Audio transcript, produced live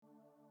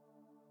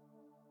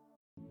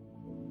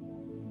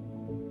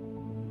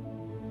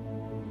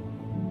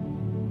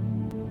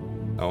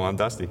Oh, I'm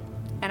Dusty.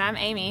 And I'm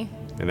Amy.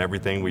 And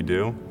everything we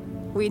do,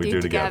 we do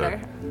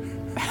together.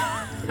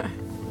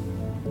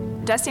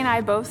 Dusty and I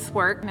both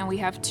work, and we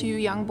have 2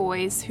 young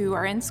boys who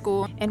are in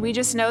school. And we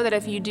just know that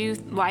if you do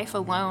life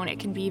alone, it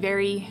can be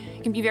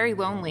very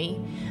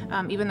lonely,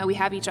 even though we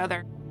have each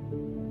other.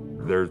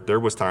 There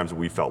was times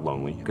we felt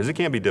lonely, because it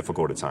can be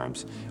difficult at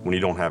times when you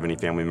don't have any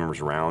family members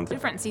around.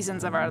 Different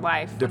seasons of our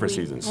life. Different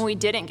seasons. When we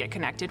didn't get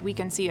connected, we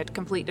can see a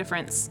complete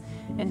difference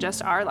in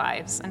just our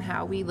lives and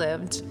how we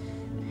lived.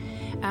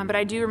 But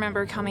I do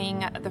remember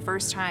coming the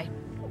first time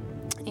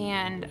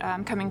and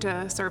coming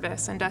to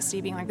service, and Dusty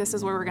being like, this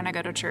is where we're going to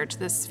go to church.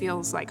 This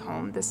feels like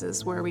home. This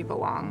is where we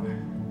belong.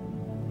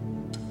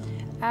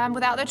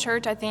 Without the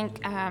church, I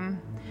think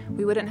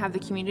we wouldn't have the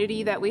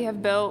community that we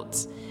have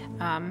built,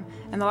 and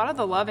a lot of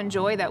the love and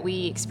joy that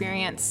we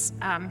experience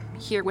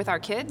here with our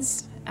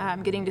kids,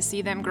 getting to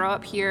see them grow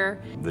up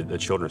here. The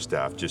children's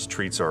staff just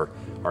treats our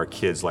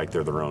kids like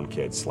they're their own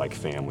kids, like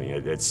family.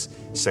 It's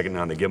second to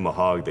none. They give them a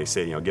hug. They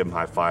say, give them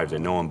high fives. They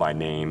know them by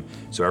name.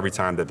 So every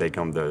time that they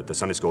come to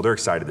Sunday school, they're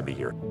excited to be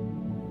here.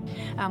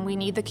 We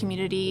need the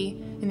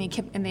community and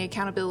the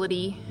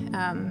accountability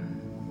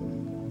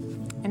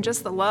and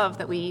just the love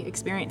that we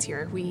experience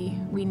here. We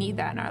need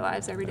that in our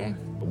lives every day.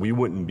 We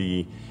wouldn't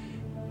be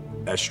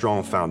as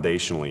strong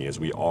foundationally as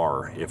we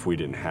are if we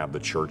didn't have the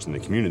church and the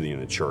community in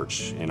the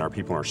church and our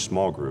people in our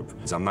small group.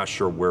 I'm not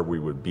sure where we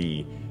would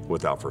be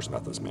without First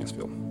Methodist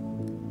Mansfield.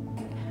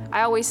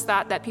 I always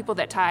thought that people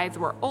that tithed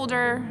were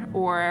older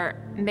or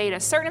made a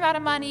certain amount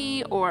of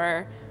money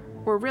or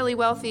were really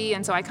wealthy,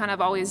 and so I kind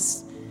of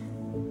always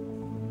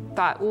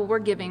thought, well, we're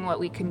giving what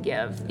we can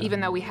give,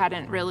 even though we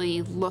hadn't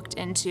really looked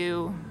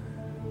into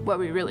what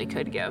we really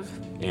could give.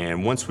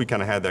 And once we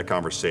kind of had that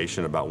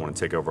conversation about wanting to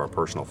take over our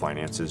personal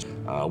finances,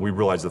 we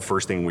realized the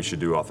first thing we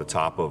should do off the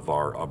top of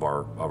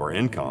our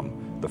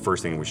income, the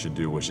first thing we should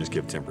do was just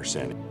give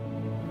 10%.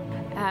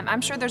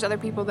 I'm sure there's other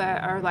people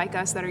that are like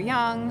us that are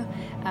young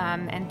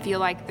and feel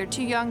like they're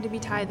too young to be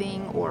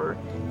tithing or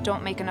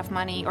don't make enough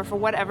money or for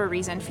whatever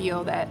reason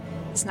feel that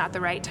it's not the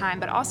right time,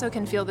 but also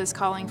can feel this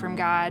calling from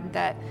God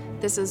that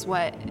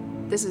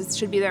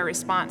should be their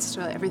response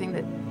to everything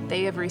that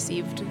they have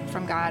received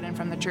from God and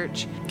from the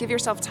church. Give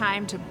yourself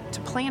time to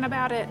plan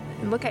about it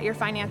and look at your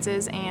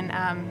finances and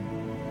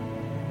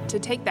to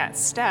take that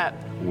step.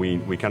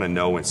 We kind of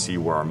know and see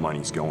where our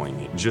money's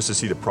going. Just to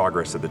see the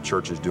progress that the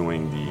church is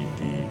doing,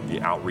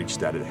 the outreach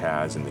that it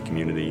has in the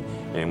community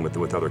and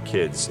with other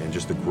kids, and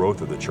just the growth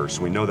of the church.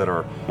 So we know that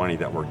our money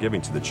that we're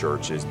giving to the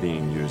church is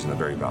being used in a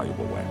very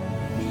valuable way.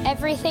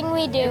 Everything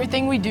we do.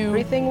 Everything we do.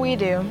 Everything we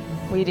do.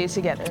 We do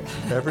together.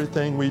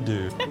 Everything we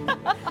do.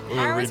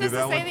 Are we supposed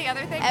to say the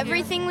other thing?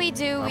 Everything we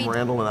do. I'm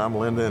Randall and I'm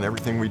Linda, and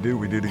everything we do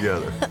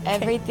together.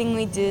 Everything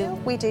we do.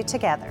 We do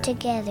together.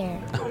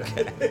 Together.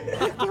 Okay.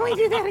 Can we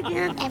do that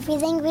again?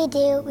 Everything we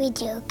do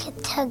together.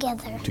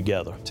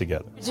 Together.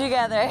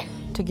 Together.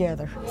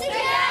 Together.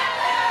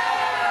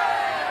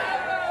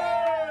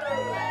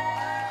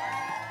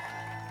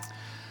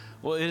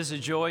 Well, it is a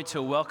joy to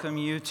welcome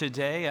you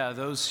today,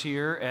 those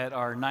here at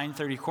our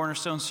 9:30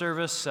 Cornerstone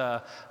service.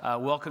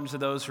 Welcome to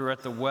those who are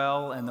at the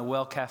Well and the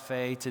Well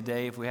Cafe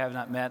today. If we have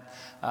not met,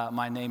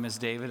 my name is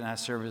David, and I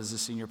serve as the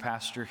senior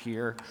pastor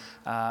here.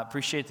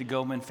 Appreciate the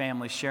Goldman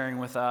family sharing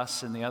with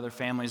us and the other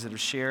families that have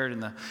shared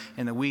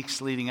in the weeks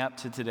leading up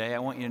to today. I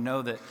want you to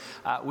know that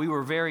we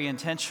were very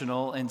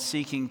intentional in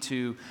seeking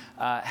to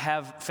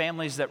have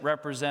families that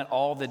represent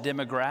all the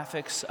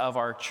demographics of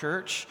our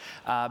church,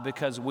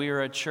 because we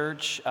are a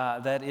church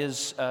that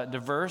is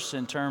diverse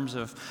in terms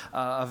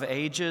of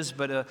ages.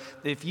 But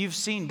if you've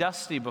seen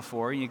Dusty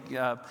before,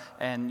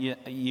 and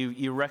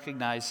you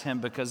recognize him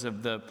because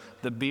of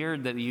the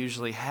beard that he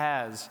usually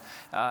has,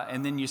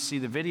 and then you see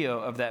the video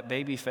of that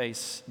baby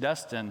face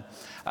Dustin,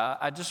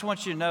 I just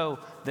want you to know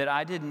that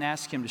I didn't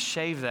ask him to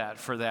shave that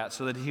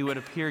so that he would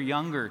appear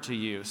younger to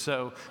you.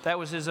 So that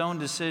was his own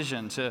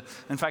decision.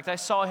 In fact, I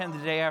saw him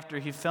the day after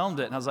he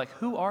filmed it, and I was like,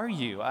 who are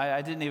you?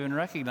 I didn't even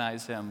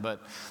recognize him, but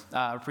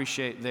I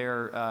appreciate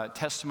their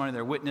testimony,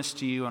 their witness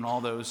to you, and all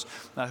those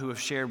who have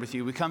shared with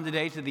you. We come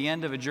today to the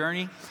end of a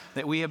journey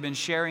that we have been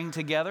sharing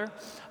together.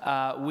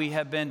 We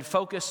have been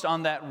focused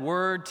on that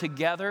word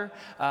together,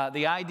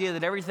 the idea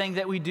that everything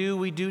that we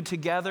do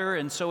together.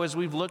 And so as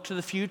we've looked to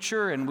the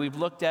future and we've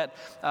looked at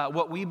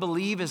what we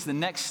believe is the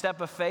next step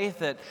of faith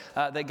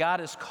that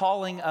God is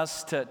calling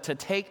us to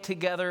take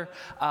together,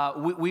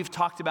 we've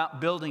talked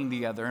about building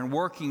together and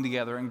working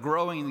together and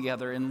growing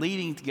together and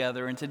leading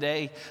together. And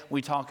today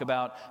we talk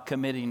about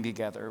committing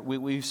together.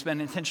 We've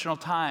spent intentional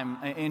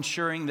time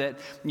ensuring that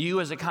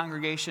you as a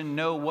congregation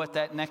know what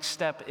that next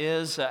step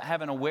is,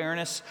 have an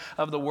awareness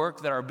of the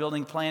work that our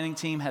building planning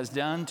team has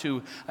done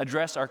to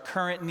address our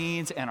current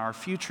needs and our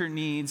future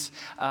needs,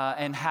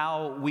 and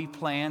how we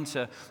plan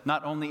to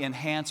not only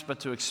enhance but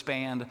to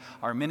expand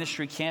our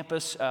ministry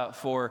campus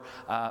for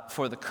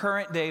the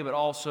current day, but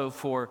also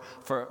for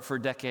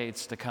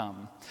decades to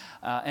come.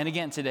 And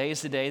again, today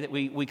is the day that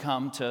we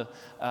come to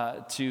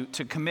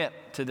commit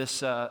to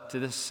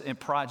this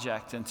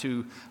project and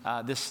to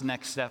this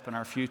next step in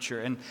our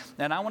future.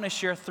 And I want to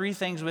share three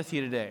things with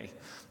you today.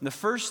 The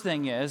first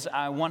thing is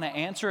I want to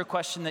answer a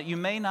question that you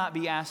may not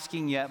be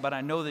asking yet, but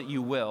I know that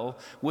you will,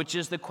 which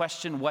is the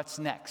question, what's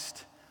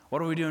next? What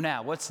do we do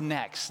now? What's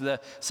next?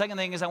 The second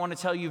thing is I want to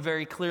tell you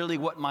very clearly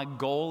what my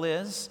goal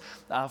is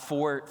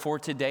for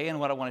today and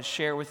what I want to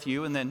share with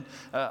you. And then,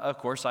 of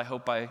course, I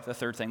hope the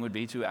third thing would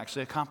be to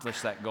actually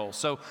accomplish that goal.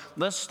 So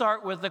let's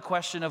start with the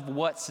question of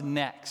what's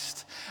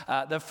next.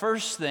 The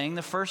first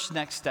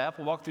next step,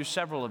 we'll walk through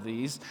several of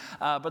these,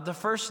 but the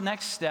first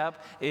next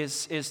step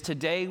is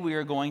today we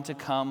are going to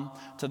come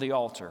to the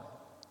altar.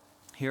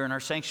 Here in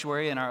our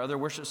sanctuary and our other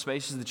worship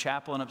spaces, the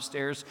chapel and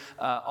upstairs,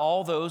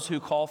 all those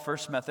who call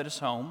First Methodist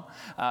home,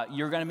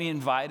 you're going to be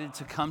invited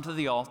to come to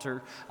the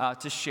altar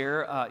to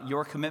share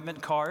your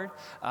commitment card,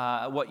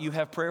 what you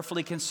have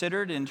prayerfully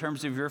considered in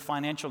terms of your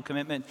financial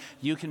commitment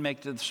you can make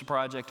to this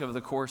project over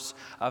the course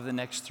of the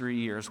next 3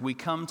 years. We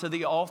come to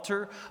the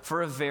altar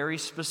for a very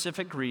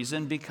specific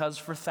reason, because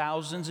for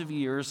thousands of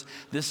years,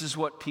 this is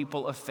what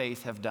people of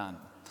faith have done.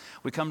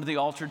 We come to the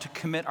altar to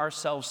commit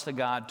ourselves to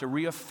God, to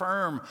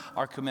reaffirm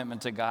our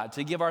commitment to God,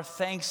 to give our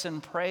thanks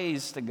and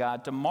praise to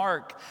God, to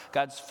mark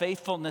God's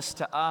faithfulness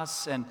to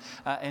us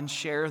and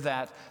share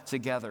that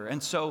together.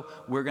 And so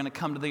we're going to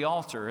come to the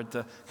altar at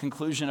the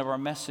conclusion of our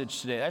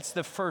message today. That's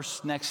the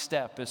first next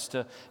step, is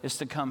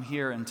to come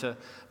here and to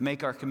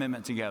make our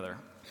commitment together.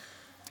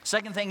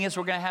 Second thing is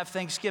we're going to have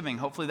Thanksgiving.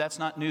 Hopefully that's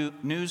not new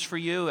news for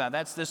you.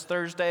 That's this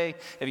Thursday.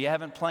 If you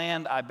haven't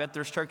planned, I bet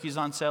there's turkeys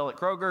on sale at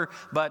Kroger.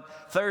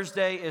 But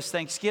Thursday is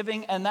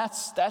Thanksgiving, and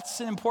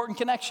that's an important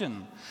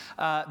connection.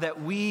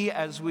 That we,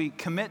 as we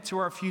commit to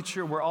our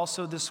future, we're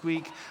also this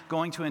week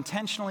going to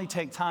intentionally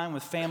take time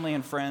with family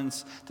and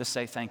friends to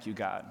say thank you,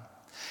 God.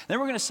 Then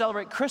we're going to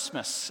celebrate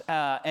Christmas.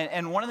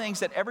 And one of the things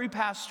that every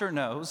pastor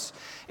knows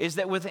is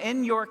that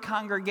within your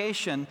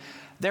congregation,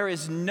 there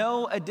is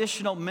no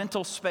additional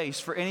mental space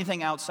for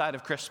anything outside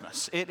of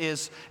Christmas.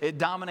 It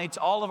dominates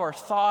all of our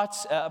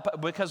thoughts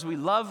because we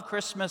love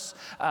Christmas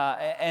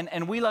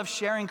and we love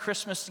sharing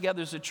Christmas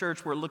together as a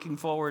church. We're looking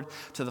forward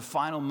to the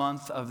final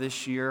month of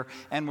this year,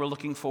 and we're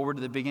looking forward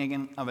to the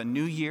beginning of a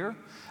new year,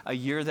 a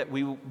year that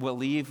we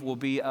believe will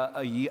be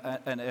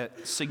a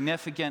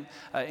significant,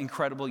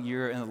 incredible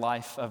year in the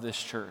life of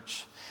this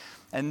church.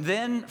 And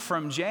then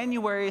from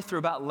January through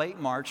about late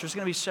March, there's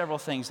going to be several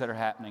things that are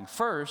happening.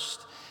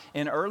 First,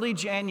 in early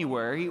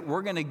January,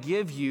 we're going to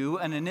give you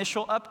an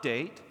initial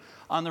update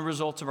on the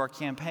results of our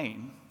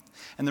campaign.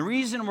 And the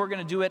reason we're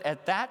going to do it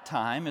at that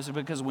time is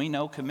because we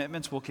know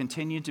commitments will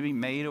continue to be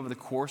made over the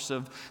course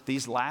of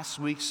these last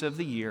weeks of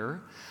the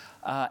year.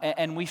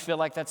 And we feel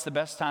like that's the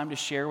best time to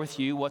share with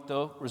you what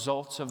the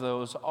results of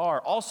those are.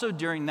 Also,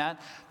 during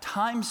that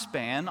time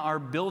span, our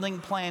building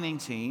planning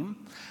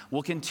team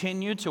will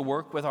continue to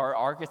work with our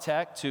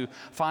architect to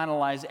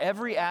finalize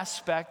every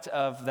aspect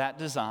of that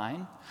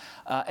design,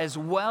 as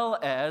well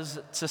as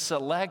to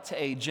select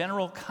a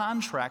general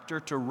contractor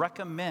to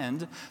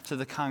recommend to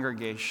the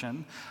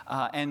congregation,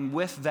 and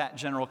with that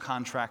general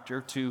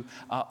contractor to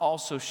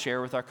also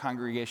share with our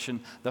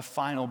congregation the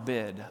final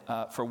bid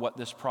for what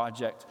this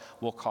project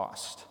will cost.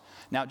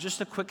 Now,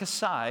 just a quick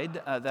aside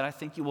that I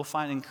think you will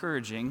find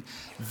encouraging.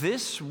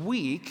 This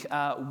week,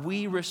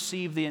 we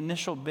received the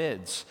initial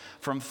bids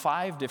from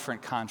 5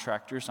 different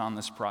contractors on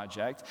this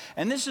project.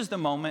 And this is the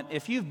moment,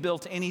 if you've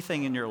built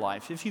anything in your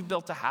life, if you've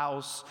built a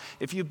house,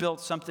 if you've built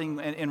something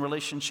in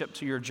relationship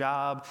to your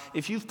job,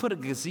 if you've put a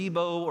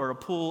gazebo or a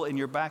pool in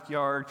your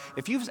backyard,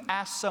 if you've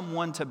asked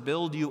someone to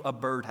build you a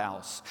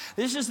birdhouse,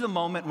 this is the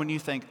moment when you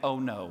think, oh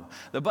no,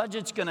 the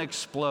budget's going to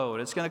explode.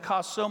 It's going to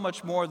cost so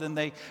much more than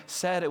they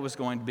said it was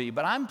going to be.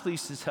 But I'm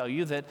pleased to tell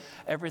you that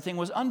everything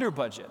was under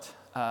budget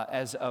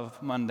as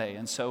of Monday.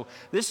 And so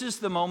this is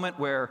the moment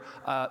where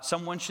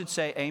someone should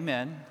say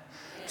amen.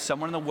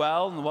 Someone in the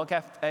Well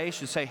Cafe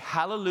should say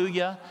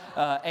hallelujah,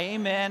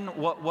 amen.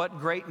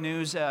 What great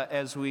news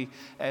as we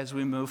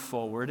move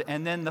forward.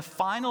 And then the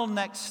final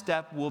next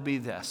step will be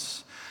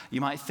this. You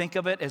might think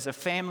of it as a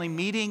family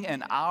meeting.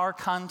 In our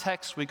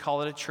context, we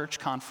call it a church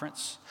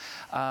conference.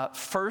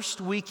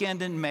 First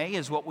weekend in May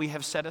is what we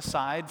have set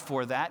aside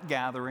for that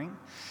gathering.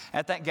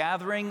 At that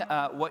gathering,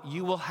 what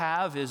you will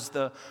have is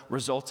the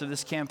results of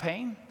this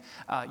campaign.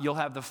 You'll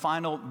have the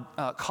final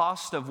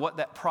cost of what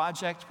that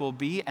project will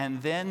be, and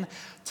then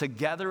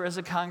together as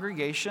a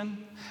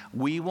congregation,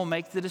 we will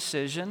make the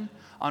decision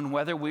on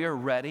whether we are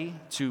ready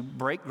to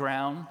break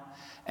ground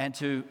and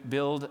to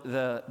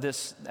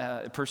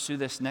pursue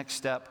this next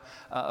step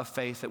of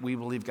faith that we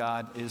believe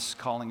God is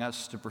calling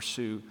us to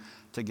pursue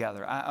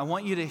together. I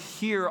want you to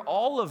hear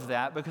all of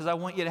that because I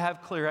want you to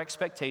have clear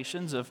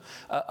expectations of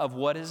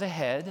what is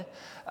ahead.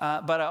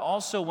 But I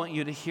also want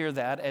you to hear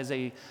that as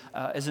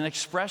an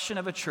expression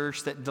of a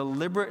church that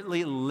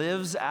deliberately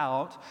lives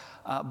out,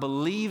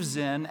 believes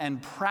in,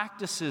 and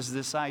practices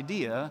this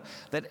idea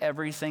that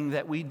everything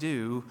that we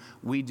do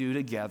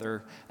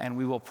together, and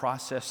we will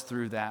process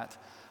through that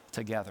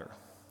together.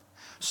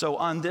 So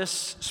on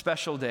this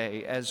special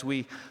day, as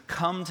we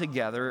come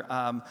together,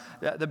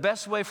 the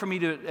best way for me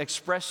to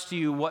express to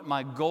you what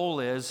my goal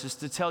is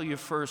to tell you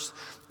first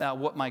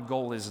what my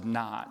goal is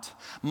not.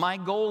 My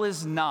goal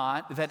is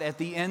not that at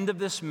the end of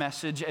this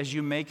message, as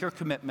you make your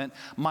commitment,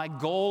 my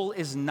goal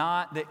is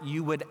not that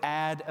you would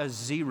add a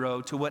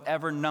 0 to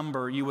whatever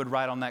number you would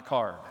write on that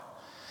card.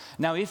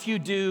 Now, if you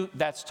do,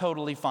 that's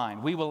totally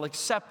fine. We will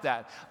accept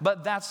that,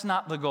 but that's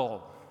not the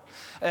goal.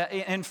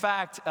 In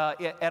fact,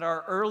 at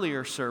our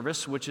earlier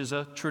service, which is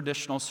a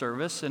traditional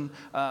service, and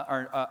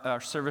our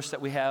service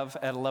that we have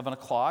at 11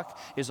 o'clock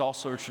is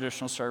also a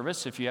traditional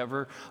service. If you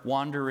ever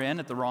wander in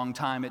at the wrong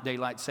time at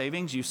daylight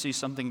savings, you see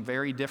something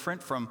very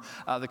different from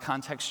the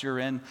context you're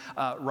in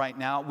right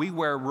now. We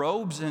wear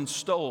robes and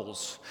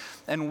stoles,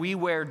 and we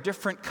wear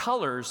different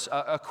colors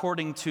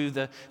according to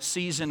the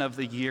season of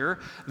the year.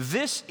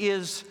 This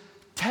is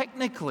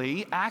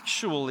technically,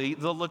 actually,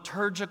 the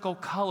liturgical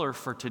color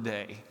for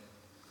today.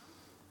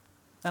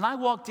 And I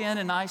walked in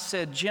and I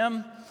said,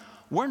 Jim,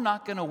 we're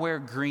not going to wear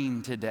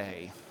green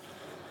today.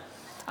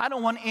 I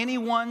don't want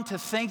anyone to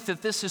think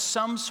that this is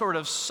some sort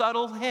of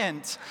subtle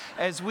hint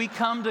as we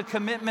come to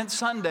Commitment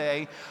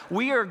Sunday.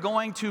 We are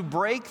going to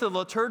break the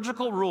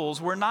liturgical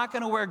rules. We're not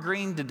going to wear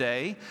green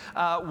today.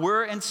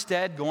 We're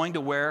instead going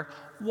to wear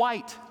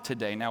white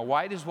today. Now,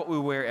 white is what we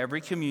wear every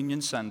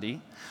Communion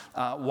Sunday.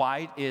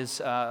 White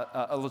is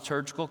a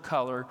liturgical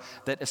color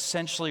that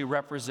essentially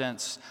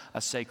represents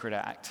a sacred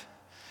act.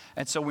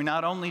 And so we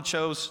not only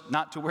chose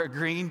not to wear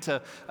green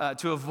to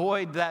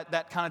avoid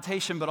that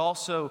connotation, but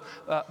also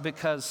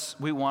because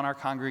we want our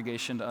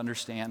congregation to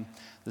understand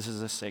this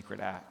is a sacred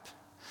act.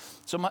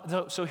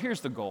 So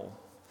here's the goal.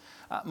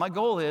 My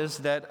goal is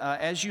that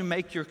as you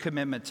make your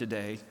commitment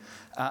today,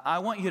 I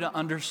want you to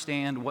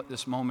understand what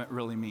this moment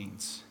really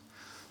means.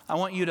 I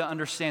want you to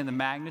understand the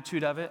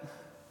magnitude of it.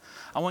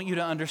 I want you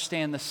to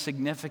understand the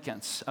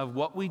significance of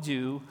what we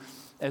do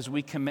as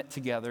we commit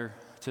together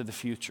to the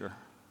future.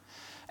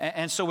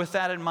 And so with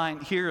that in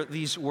mind, hear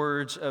these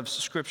words of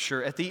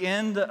Scripture. At the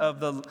end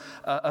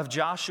of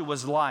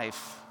Joshua's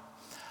life,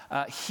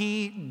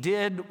 he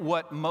did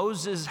what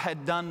Moses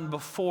had done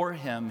before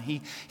him.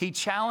 He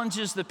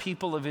challenges the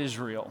people of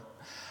Israel,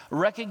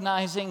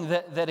 recognizing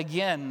that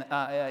again,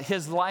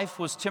 his life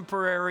was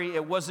temporary.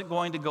 It wasn't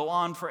going to go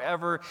on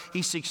forever.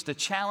 He seeks to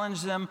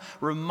challenge them,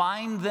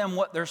 remind them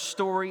what their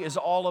story is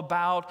all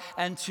about,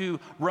 and to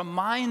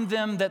remind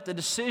them that the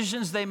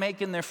decisions they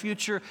make in their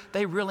future,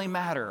 they really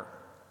matter.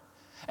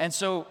 And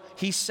so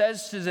he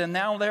says to them,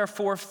 now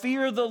therefore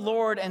fear the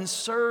Lord and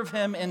serve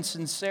him in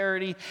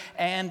sincerity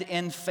and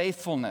in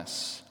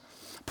faithfulness.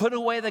 Put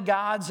away the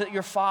gods that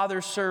your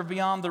fathers served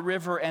beyond the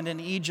river and in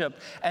Egypt,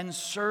 and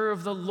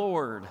serve the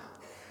Lord.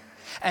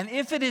 And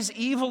if it is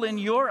evil in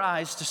your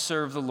eyes to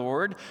serve the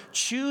Lord,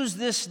 choose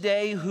this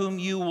day whom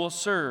you will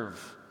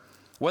serve.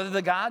 Whether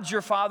the gods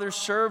your fathers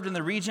served in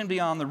the region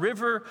beyond the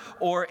river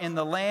or in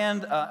the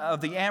land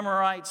of the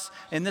Amorites,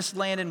 in this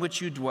land in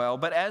which you dwell.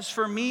 But as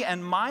for me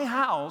and my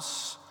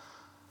house,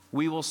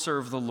 we will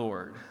serve the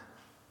Lord.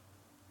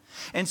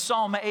 In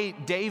Psalm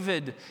 8,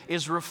 David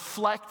is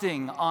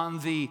reflecting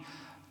on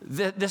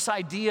this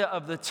idea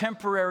of the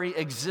temporary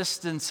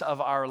existence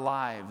of our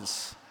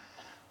lives.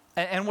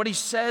 And what he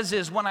says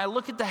is, when I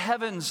look at the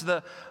heavens,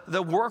 the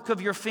work of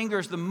your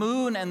fingers, the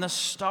moon and the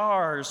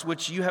stars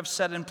which you have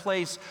set in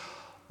place,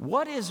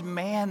 what is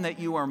man that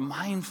you are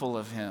mindful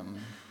of him?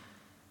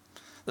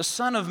 The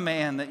Son of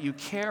Man that you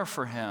care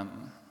for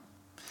him.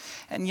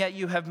 And yet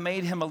you have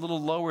made him a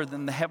little lower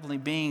than the heavenly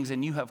beings,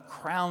 and you have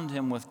crowned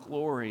him with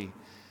glory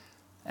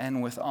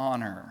and with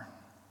honor.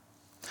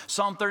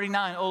 Psalm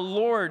 39, O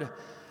Lord,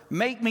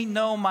 make me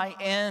know my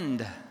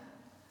end,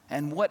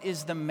 and what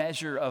is the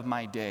measure of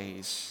my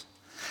days.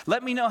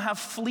 Let me know how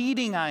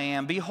fleeting I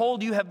am.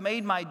 Behold, you have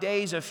made my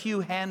days a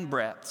few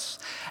handbreadths,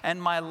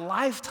 and my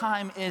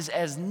lifetime is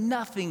as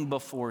nothing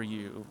before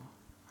you.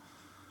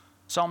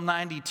 Psalm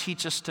 90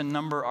 teaches us to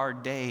number our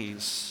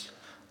days,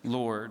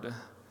 Lord,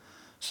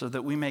 so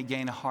that we may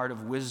gain a heart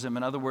of wisdom.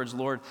 In other words,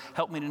 Lord,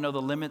 help me to know the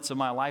limits of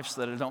my life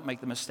so that I don't make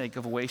the mistake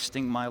of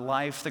wasting my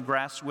life. The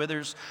grass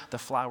withers, the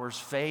flowers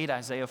fade,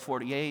 Isaiah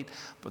 48,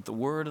 but the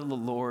word of the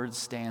Lord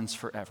stands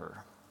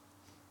forever.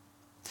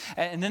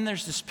 And then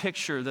there's this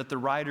picture that the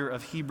writer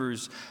of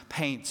Hebrews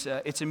paints.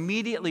 It's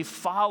immediately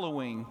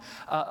following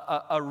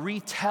a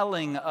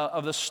retelling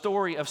of the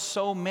story of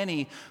so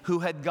many who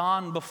had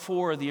gone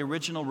before the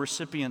original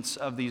recipients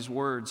of these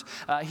words.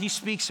 He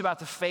speaks about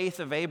the faith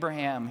of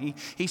Abraham.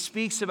 He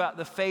speaks about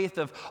the faith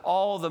of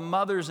all the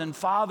mothers and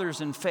fathers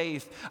in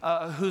faith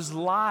whose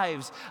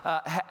lives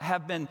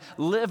have been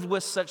lived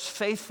with such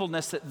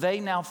faithfulness that they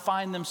now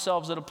find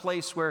themselves at a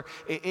place where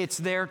it's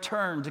their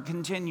turn to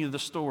continue the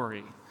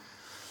story.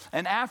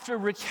 And after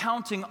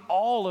recounting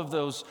all of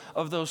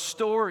those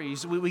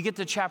stories, we get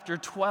to chapter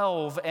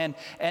 12, and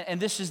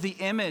this is the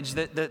image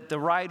that the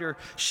writer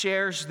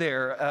shares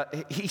there.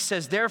 He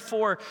says,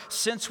 therefore,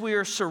 since we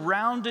are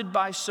surrounded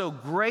by so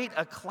great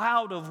a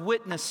cloud of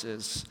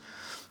witnesses,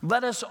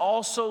 Let us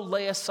also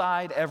lay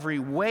aside every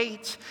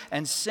weight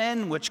and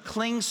sin which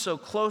clings so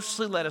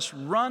closely. Let us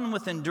run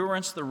with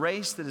endurance the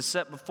race that is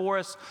set before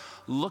us,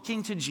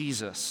 looking to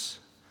Jesus,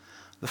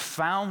 the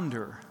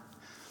founder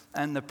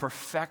and the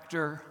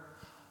perfecter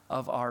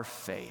of our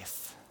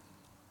faith.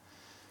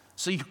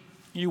 So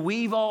you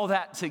weave all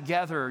that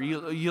together.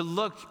 You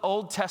look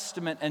Old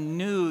Testament and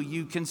New.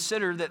 You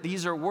consider that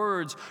these are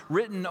words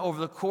written over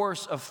the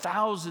course of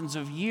thousands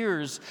of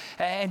years.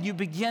 And you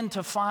begin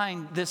to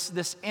find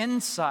this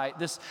insight,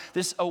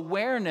 this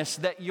awareness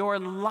that your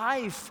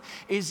life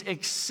is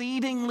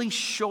exceedingly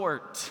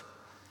short.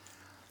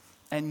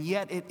 And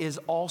yet it is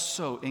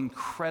also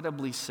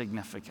incredibly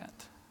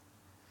significant.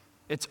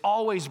 It's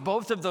always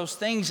both of those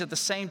things at the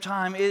same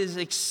time. It is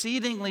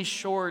exceedingly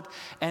short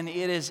and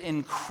it is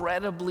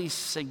incredibly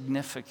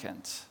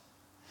significant.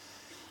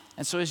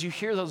 And so as you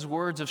hear those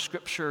words of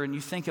Scripture and you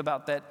think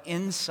about that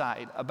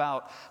insight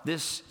about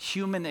this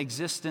human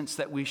existence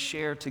that we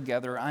share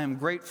together, I am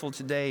grateful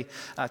today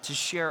to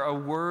share a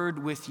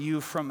word with you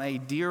from a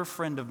dear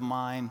friend of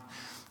mine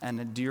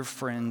and a dear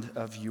friend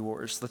of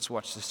yours. Let's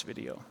watch this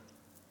video.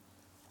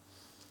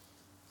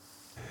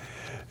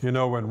 You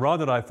know, when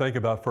Ron and I think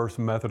about First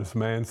Methodist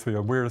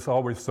Mansfield, we're just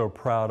always so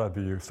proud of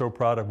you, so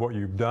proud of what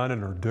you've done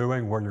and are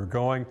doing, where you're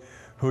going,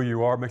 who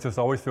you are. It makes us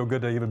always feel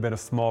good to have even been a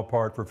small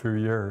part for a few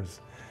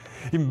years.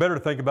 Even better to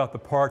think about the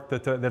part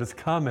that is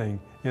coming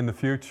in the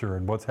future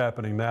and what's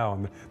happening now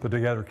in the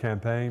Together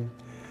campaign.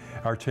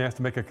 Our chance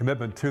to make a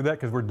commitment to that,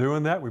 because we're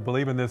doing that. We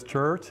believe in this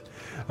church.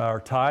 Our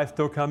tithe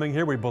still coming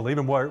here. We believe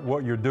in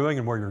what you're doing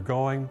and where you're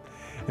going.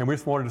 And we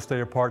just wanted to stay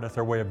a part. That's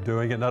our way of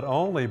doing it, not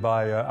only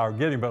by our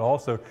giving, but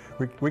also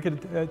we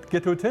could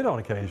get to attend on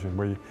occasion.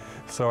 We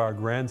saw our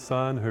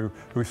grandson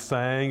who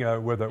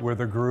sang with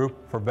a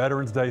group for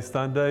Veterans Day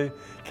Sunday,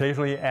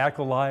 occasionally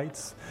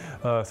acolytes.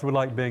 So we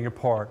like being a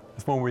part.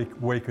 It's one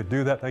we could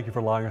do that. Thank you for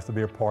allowing us to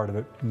be a part of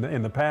it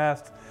in the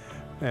past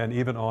and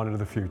even on into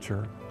the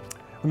future.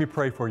 Let me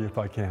pray for you if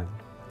I can.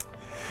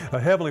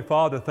 Heavenly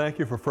Father, thank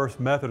you for First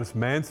Methodist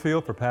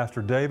Mansfield, for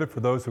Pastor David, for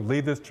those who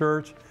lead this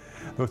church,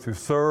 those who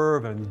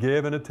serve and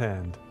give and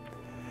attend.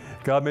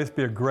 God, may this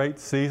be a great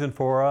season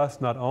for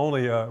us, not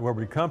only where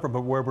we come from,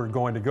 but where we're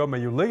going to go.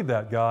 May you lead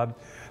that, God,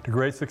 to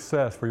great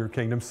success for your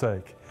kingdom's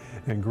sake,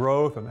 in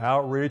growth and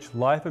outreach,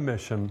 life and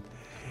mission.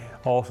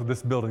 Also,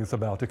 this building is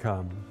about to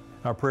come.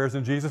 Our prayers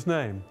in Jesus'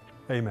 name,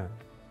 amen.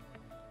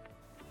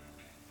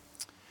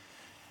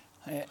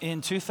 In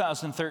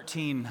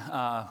 2013,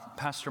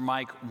 Pastor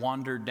Mike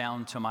wandered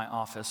down to my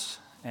office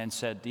and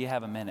said, "Do you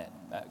have a minute?"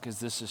 Because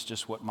this is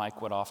just what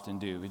Mike would often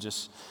do.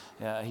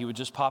 He would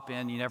just pop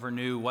in. You never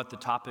knew what the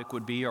topic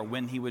would be or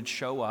when he would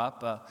show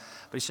up. But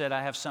he said,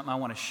 "I have something I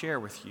want to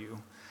share with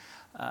you."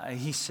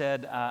 He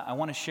said, "I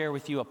want to share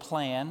with you a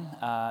plan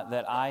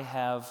that I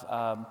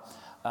have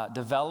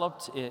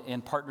developed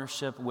in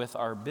partnership with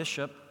our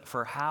bishop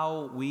for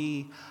how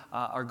we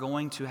are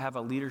going to have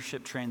a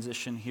leadership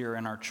transition here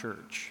in our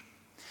church."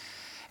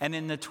 And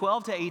in the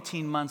 12 to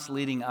 18 months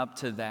leading up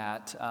to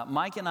that,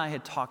 Mike and I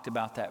had talked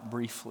about that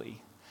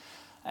briefly.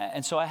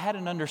 And so I had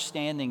an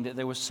understanding that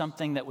there was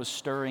something that was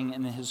stirring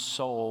in his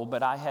soul,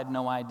 but I had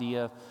no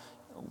idea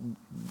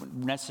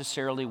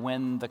necessarily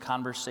when the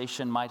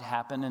conversation might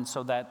happen. And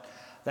so that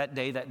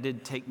day, that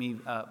did take me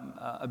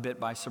a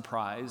bit by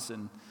surprise.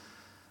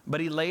 But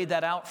he laid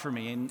that out for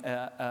me,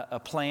 a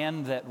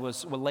plan that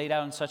was laid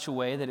out in such a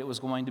way that it was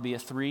going to be a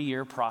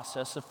 3-year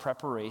process of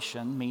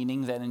preparation,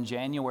 meaning that in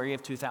January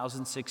of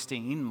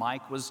 2016,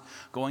 Mike was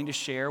going to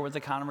share with the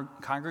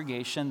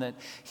congregation that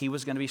he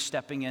was going to be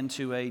stepping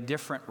into a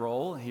different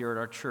role here at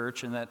our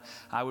church and that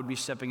I would be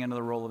stepping into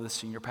the role of the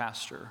senior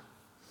pastor.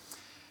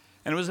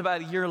 And it was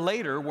about a year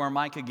later where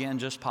Mike again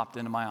just popped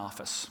into my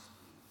office.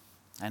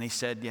 And he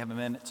said, "Do you have a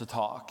minute to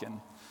talk?"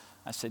 And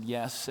I said,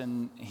 "Yes."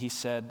 And he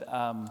said,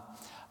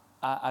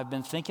 I've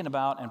been thinking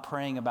about and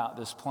praying about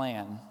this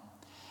plan,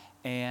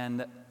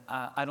 and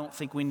I don't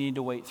think we need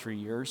to wait 3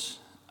 years.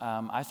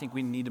 I think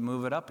we need to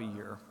move it up a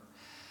year.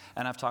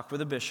 And I've talked with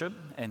the bishop,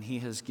 and he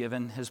has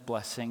given his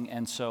blessing,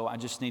 and so I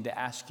just need to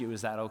ask you,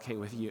 is that okay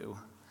with you?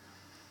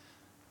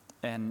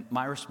 And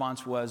my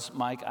response was,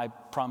 "Mike, I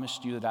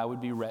promised you that I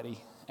would be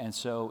ready, and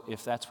so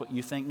if that's what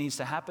you think needs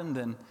to happen,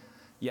 then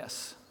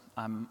yes,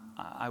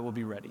 I will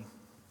be ready."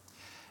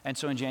 And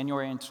so in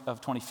January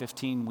of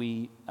 2015,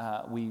 we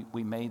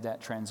made that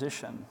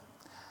transition.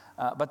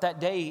 But that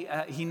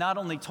day, he not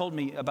only told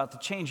me about the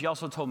change, he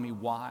also told me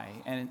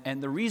why.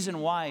 And the reason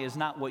why is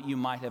not what you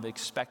might have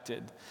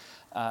expected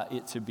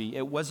it to be.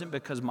 It wasn't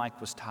because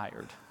Mike was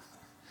tired.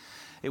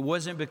 It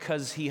wasn't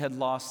because he had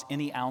lost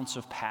any ounce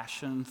of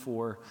passion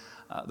for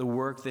the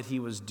work that he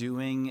was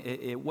doing.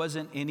 It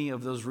wasn't any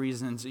of those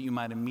reasons that you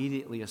might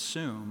immediately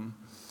assume.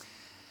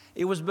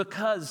 It was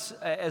because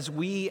as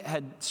we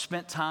had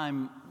spent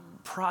time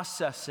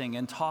processing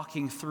and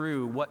talking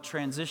through what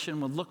transition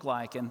would look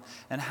like and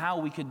how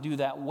we could do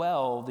that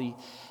well,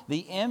 the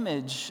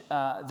image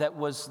that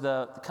was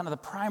the kind of the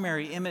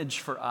primary image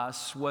for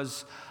us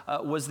was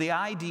the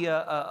idea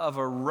of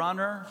a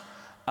runner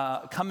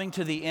coming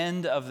to the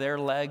end of their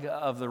leg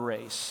of the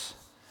race.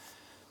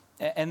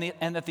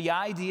 And that the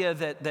idea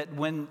that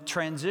when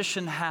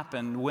transition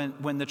happened,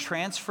 when the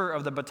transfer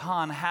of the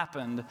baton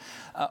happened,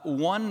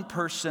 one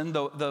person,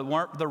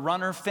 the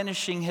runner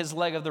finishing his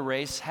leg of the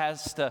race,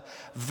 has to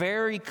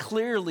very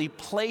clearly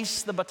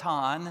place the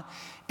baton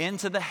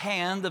into the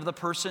hand of the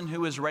person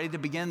who is ready to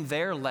begin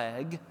their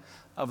leg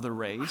of the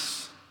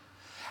race.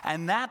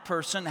 And that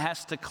person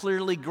has to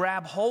clearly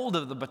grab hold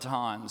of the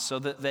baton so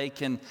that they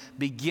can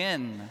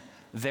begin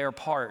their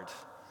part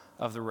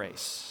of the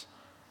race.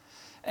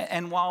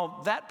 And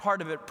while that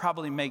part of it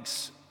probably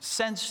makes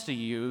sense to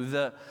you,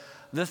 the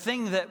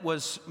thing that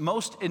was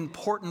most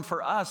important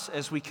for us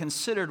as we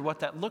considered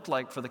what that looked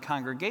like for the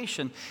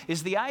congregation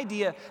is the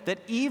idea that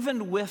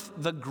even with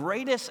the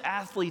greatest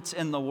athletes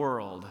in the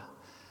world,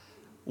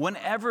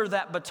 whenever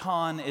that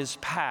baton is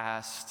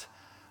passed,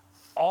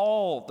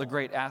 all the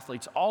great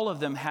athletes, all of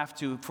them have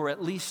to, for at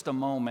least a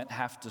moment,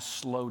 have to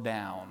slow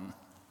down.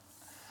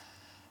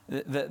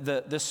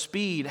 The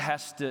speed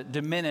has to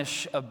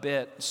diminish a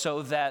bit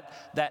so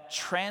that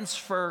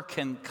transfer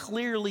can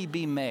clearly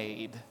be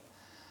made.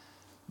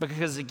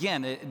 Because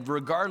again,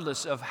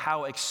 regardless of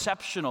how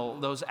exceptional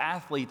those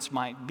athletes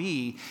might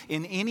be,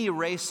 in any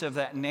race of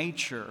that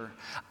nature,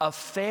 a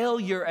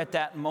failure at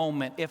that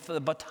moment, if the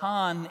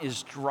baton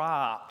is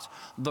dropped,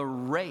 the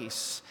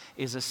race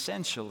is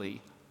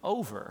essentially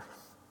over.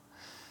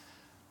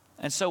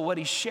 And so what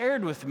he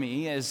shared with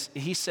me is,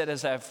 he said,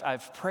 as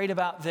I've prayed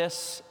about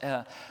this,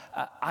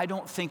 I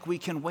don't think we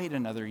can wait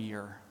another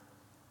year.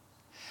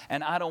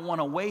 And I don't want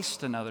to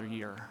waste another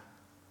year.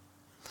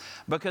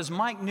 Because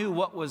Mike knew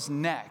what was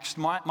next.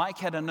 Mike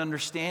had an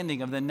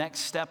understanding of the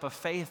next step of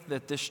faith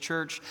that this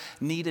church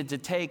needed to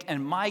take.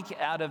 And Mike,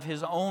 out of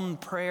his own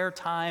prayer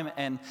time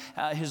and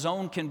his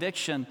own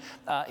conviction,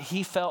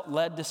 he felt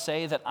led to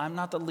say that I'm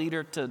not the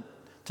leader to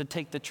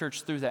take the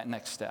church through that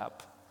next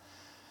step.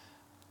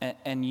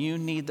 And you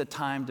need the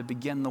time to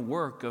begin the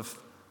work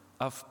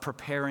of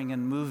preparing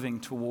and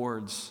moving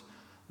towards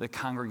the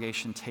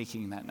congregation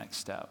taking that next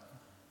step.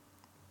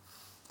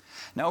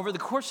 Now, over the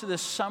course of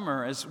this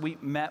summer, as we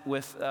met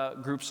with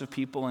groups of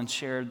people and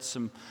shared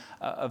some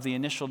of the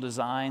initial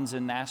designs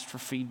and asked for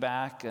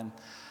feedback, and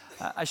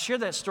I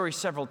shared that story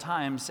several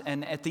times,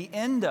 and at the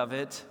end of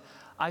it,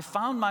 I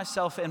found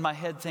myself in my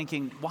head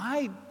thinking,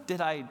 why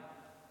did I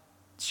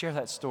share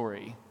that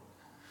story?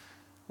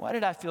 Why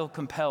did I feel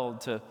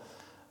compelled to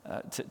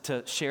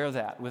share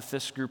that with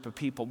this group of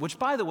people, which,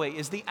 by the way,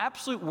 is the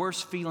absolute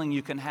worst feeling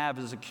you can have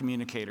as a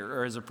communicator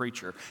or as a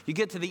preacher. You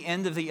get to the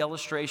end of the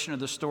illustration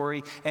of the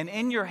story, and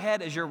in your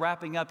head, as you're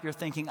wrapping up, you're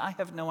thinking, I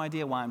have no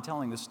idea why I'm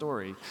telling this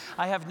story.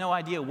 I have no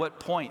idea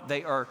what point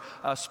they are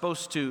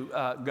supposed to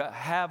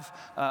have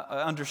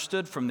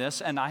understood from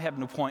this, and I have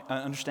no point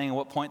understanding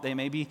what point they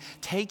may be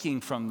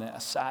taking from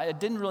this. I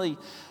didn't really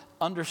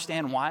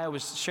understand why I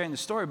was sharing the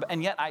story,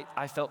 and yet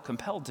I felt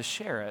compelled to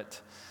share it.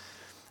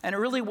 And it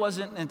really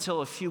wasn't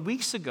until a few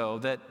weeks ago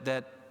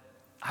that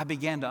I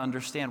began to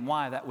understand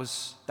why that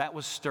was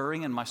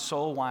stirring in my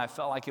soul, why I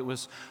felt like it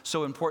was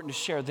so important to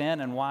share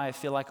then, and why I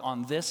feel like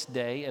on this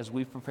day, as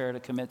we prepare to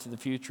commit to the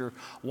future,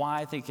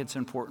 why I think it's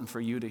important for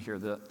you to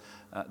hear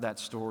that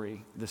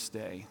story this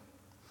day.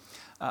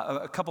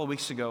 A couple of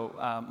weeks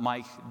ago,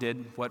 Mike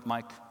did what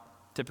Mike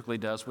typically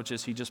does, which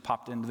is he just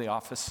popped into the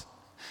office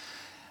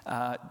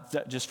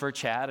just for a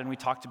chat, and we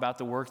talked about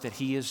the work that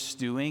he is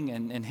doing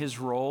and his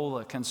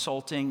role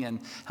consulting and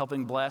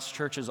helping bless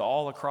churches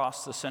all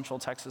across the Central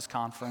Texas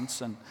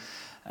Conference. And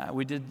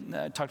we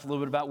talked a little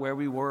bit about where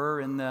we were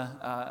in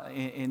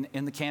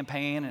the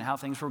campaign and how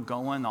things were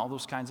going, all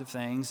those kinds of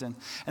things. And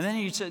then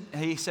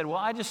he said, well,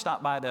 I just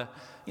stopped by to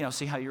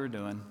see how you were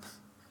doing.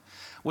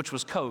 Which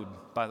was code,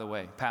 by the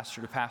way,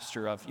 pastor to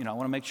pastor of, I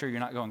want to make sure you're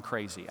not going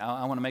crazy.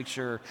 I want to make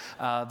sure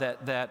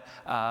that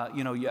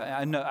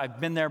I know I've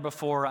been there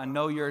before. I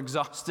know you're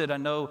exhausted. I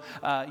know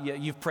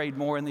you've prayed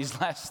more in these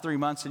last 3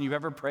 months than you've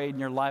ever prayed in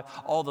your life.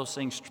 All those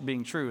things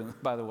being true,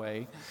 by the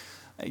way.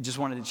 He just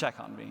wanted to check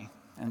on me.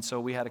 And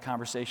so we had a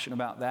conversation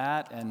about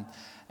that.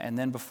 And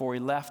then before he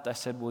left, I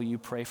said, will you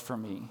pray for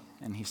me?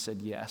 And he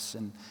said yes,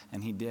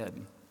 and he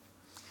did.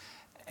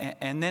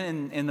 And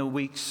then in the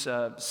weeks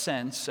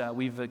since,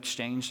 we've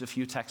exchanged a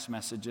few text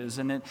messages.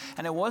 And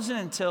it wasn't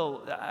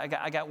until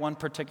I got one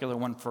particular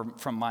one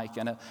from Mike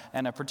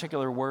and a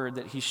particular word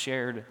that he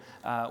shared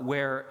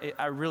where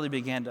I really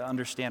began to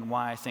understand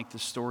why I think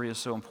this story is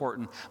so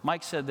important.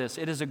 Mike said this: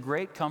 it is a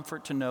great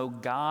comfort to know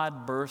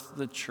God birthed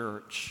the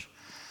church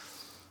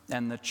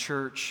and the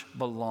church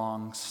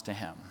belongs to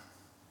him.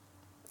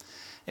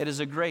 It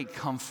is a great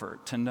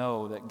comfort to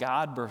know that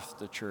God birthed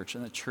the church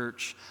and the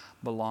church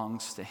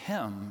belongs to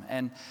him.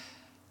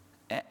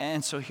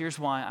 And so here's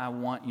why I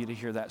want you to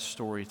hear that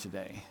story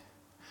today.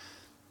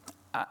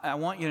 I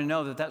want you to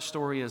know that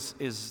story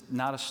is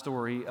not a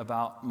story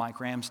about Mike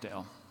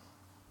Ramsdale,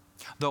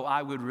 though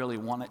I would really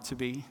want it to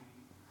be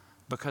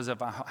because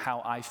of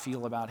how I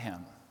feel about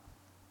him.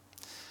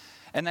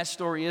 And that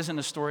story isn't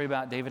a story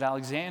about David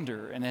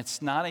Alexander, and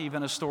it's not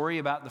even a story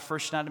about the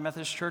First United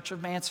Methodist Church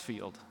of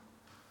Mansfield.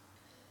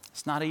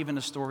 It's not even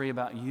a story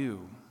about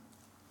you.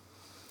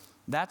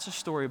 That's a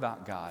story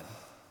about God.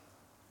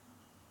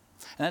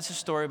 And that's a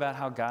story about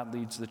how God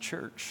leads the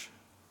church.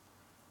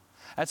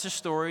 That's a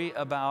story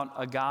about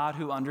a God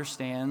who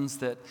understands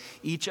that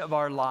each of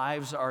our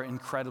lives are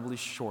incredibly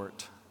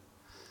short,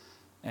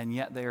 and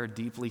yet they are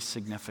deeply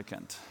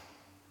significant.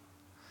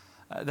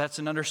 That's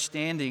an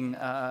understanding,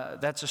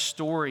 that's a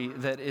story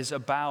that is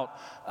about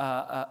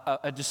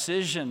a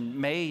decision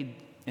made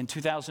in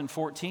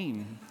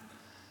 2014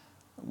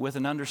 with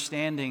an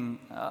understanding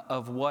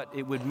of what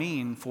it would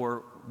mean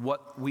for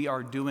what we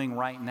are doing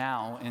right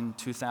now in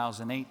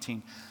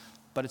 2018.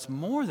 But it's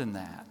more than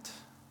that.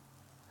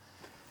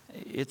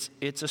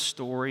 It's a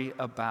story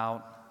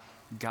about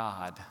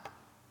God,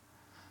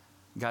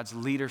 God's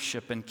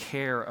leadership and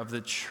care of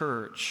the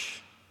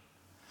church,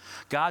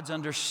 God's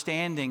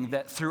understanding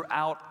that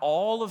throughout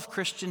all of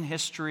Christian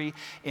history,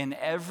 in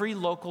every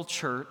local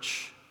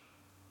church,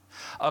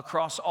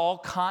 across all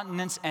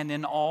continents and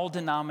in all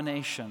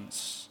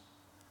denominations,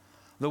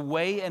 the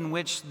way in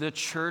which the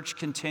church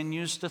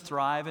continues to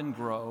thrive and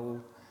grow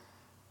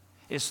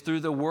is through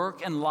the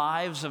work and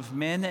lives of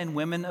men and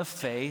women of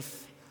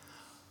faith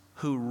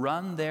who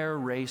run their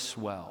race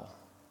well.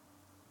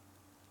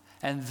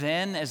 And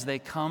then as they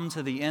come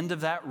to the end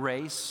of that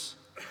race,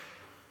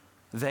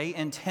 they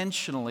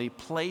intentionally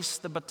place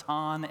the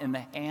baton in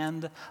the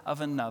hand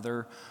of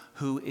another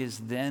who is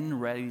then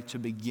ready to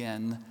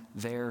begin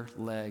their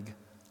leg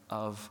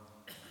of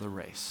the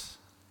race.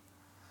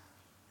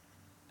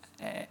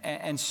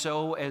 And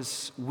so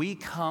as we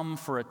come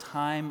for a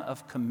time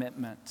of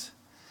commitment,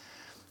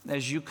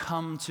 as you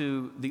come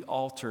to the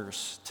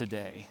altars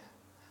today,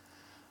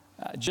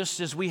 just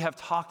as we have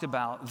talked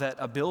about that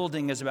a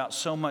building is about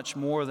so much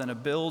more than a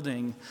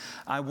building,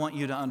 I want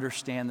you to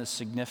understand the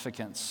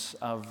significance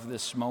of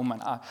this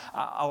moment.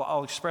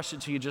 I'll express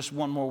it to you just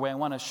one more way. I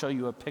want to show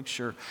you a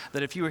picture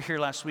that if you were here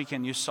last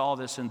weekend, you saw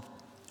this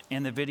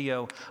in the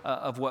video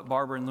of what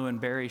Barbara and Lou and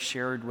Barry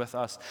shared with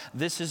us.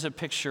 This is a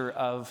picture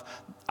of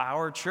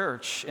our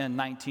church in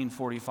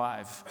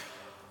 1945.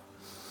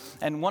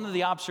 And one of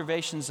the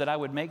observations that I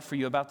would make for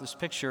you about this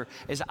picture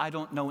is I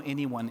don't know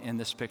anyone in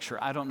this picture.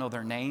 I don't know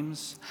their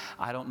names.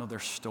 I don't know their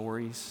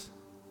stories.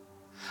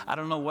 I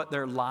don't know what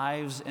their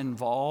lives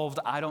involved.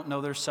 I don't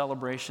know their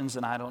celebrations,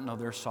 and I don't know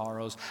their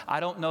sorrows. I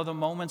don't know the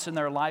moments in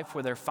their life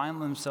where they're finding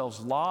themselves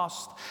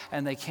lost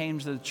and they came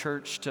to the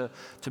church to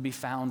be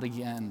found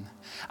again.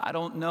 I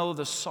don't know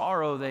the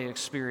sorrow they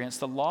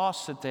experienced, the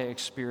loss that they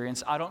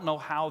experienced. I don't know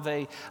how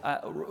they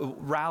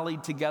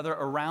rallied together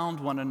around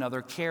one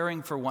another,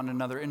 caring for one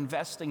another,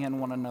 investing in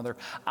one another.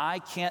 I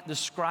can't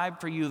describe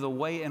for you the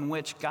way in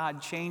which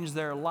God changed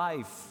their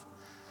life.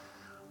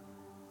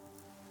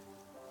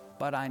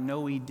 But I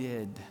know He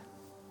did.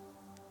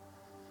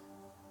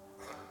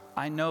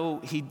 I know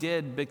He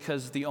did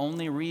because the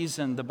only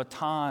reason the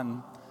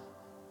baton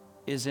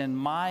is in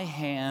my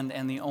hand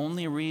and the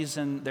only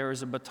reason there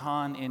is a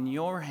baton in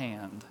your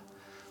hand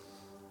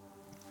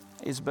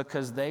is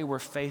because they were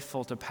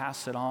faithful to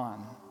pass it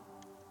on.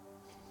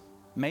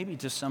 Maybe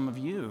to some of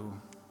you,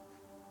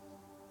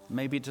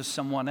 maybe to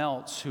someone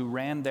else who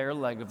ran their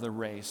leg of the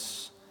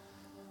race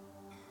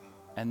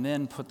and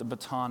then put the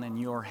baton in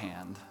your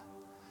hand,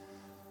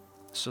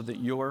 so that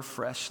your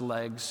fresh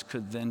legs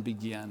could then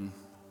begin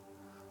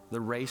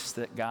the race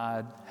that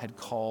God had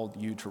called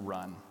you to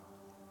run.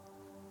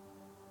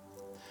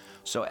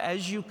 So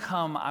as you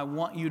come, I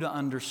want you to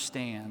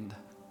understand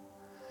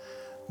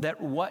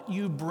that what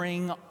you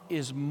bring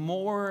is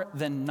more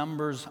than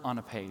numbers on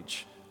a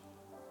page.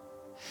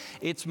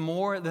 It's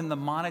more than the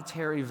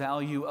monetary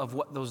value of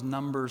what those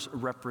numbers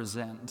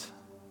represent.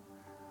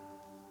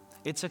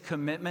 It's a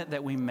commitment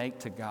that we make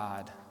to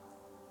God.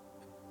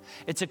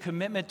 It's a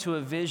commitment to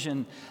a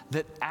vision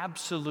that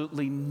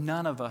absolutely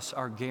none of us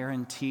are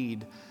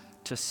guaranteed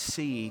to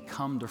see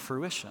come to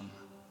fruition.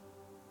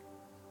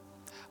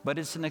 But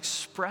it's an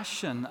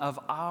expression of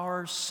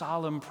our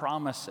solemn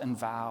promise and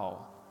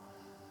vow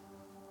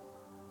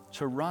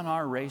to run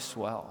our race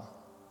well,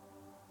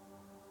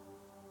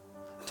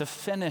 to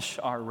finish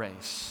our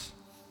race,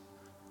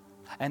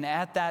 and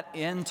at that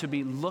end to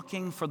be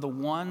looking for the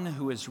one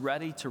who is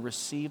ready to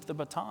receive the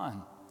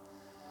baton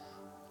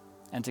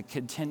and to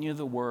continue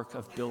the work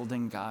of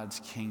building God's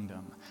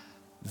kingdom.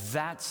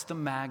 That's the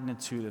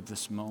magnitude of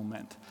this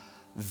moment.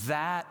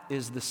 That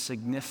is the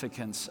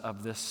significance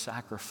of this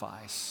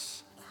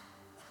sacrifice.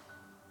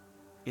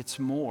 It's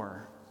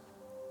more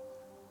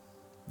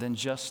than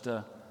just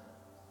a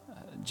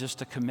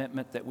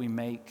commitment that we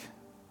make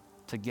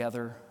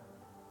together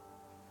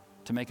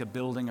to make a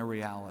building a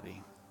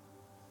reality.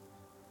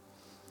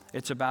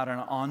 It's about an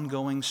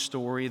ongoing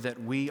story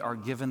that we are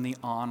given the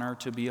honor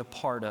to be a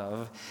part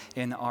of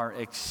in our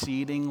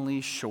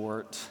exceedingly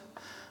short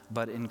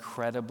but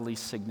incredibly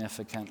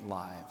significant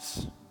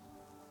lives.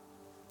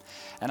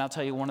 And I'll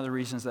tell you one of the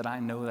reasons that I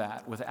know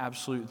that with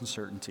absolute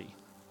certainty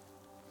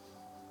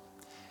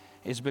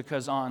is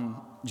because on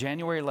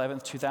January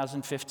 11th,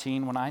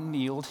 2015, when I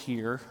kneeled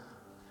here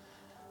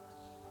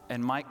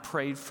and Mike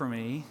prayed for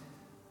me,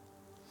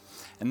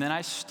 and then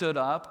I stood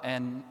up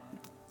and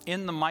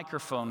In the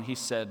microphone, he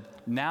said,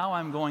 "Now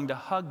I'm going to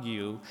hug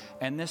you,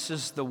 and this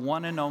is the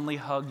one and only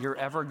hug you're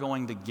ever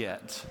going to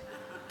get."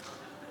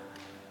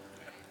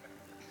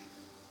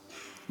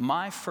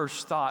 My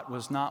first thought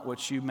was not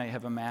what you may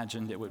have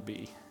imagined it would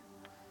be.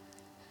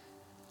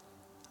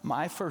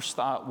 My first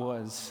thought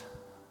was,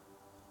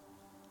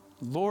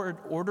 Lord,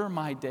 order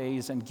my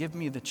days and give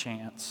me the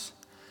chance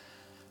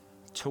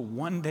to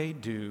one day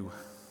do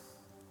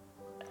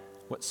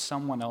what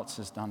someone else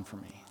has done for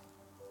me.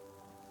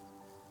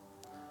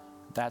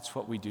 That's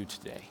what we do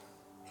today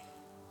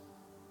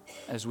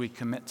as we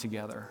commit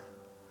together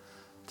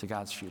to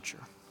God's future.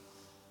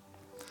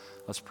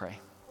 Let's pray.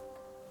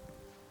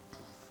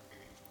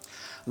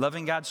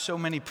 Loving God, so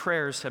many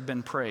prayers have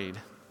been prayed.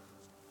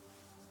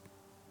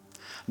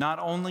 Not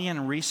only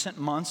in recent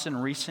months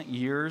and recent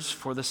years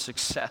for the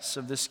success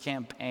of this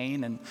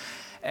campaign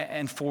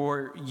and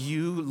for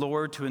you,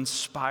 Lord, to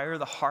inspire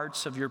the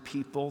hearts of your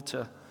people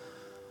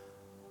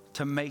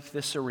to make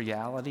this a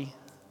reality.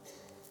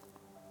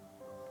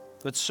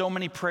 But so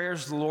many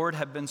prayers, Lord,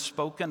 have been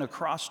spoken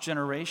across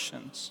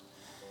generations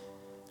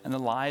in the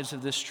lives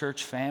of this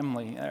church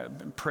family.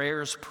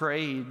 Prayers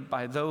prayed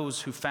by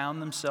those who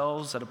found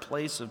themselves at a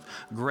place of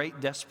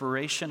great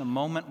desperation, a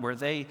moment where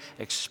they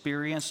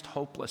experienced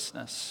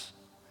hopelessness.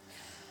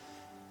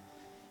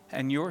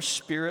 And your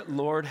Spirit,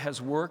 Lord, has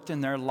worked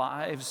in their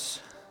lives,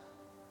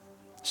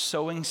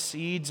 sowing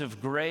seeds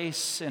of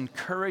grace,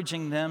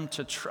 encouraging them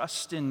to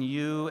trust in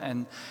you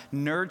and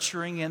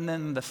nurturing in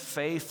them the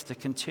faith to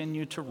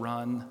continue to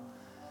run,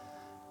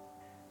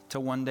 to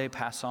one day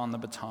pass on the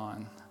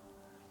baton.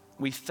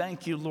 We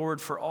thank you, Lord,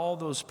 for all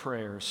those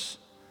prayers.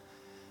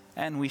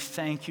 And we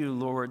thank you,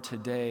 Lord,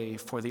 today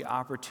for the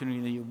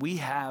opportunity we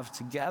have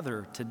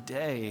together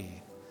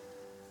today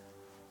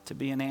to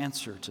be an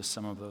answer to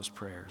some of those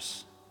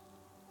prayers.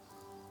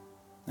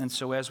 And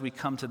so as we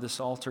come to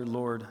this altar,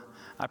 Lord,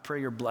 I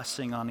pray your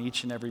blessing on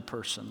each and every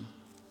person,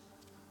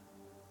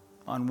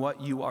 on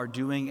what you are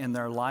doing in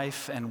their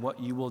life and what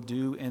you will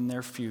do in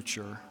their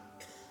future.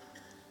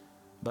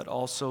 But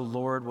also,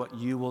 Lord, what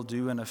you will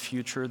do in a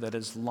future that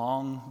is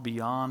long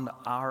beyond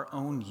our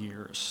own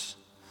years,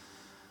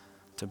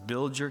 to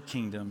build your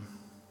kingdom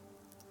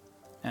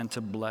and to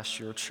bless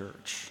your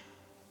church.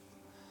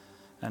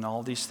 And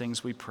all these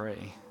things we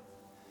pray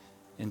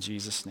in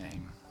Jesus'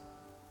 name.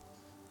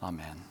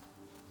 Amen.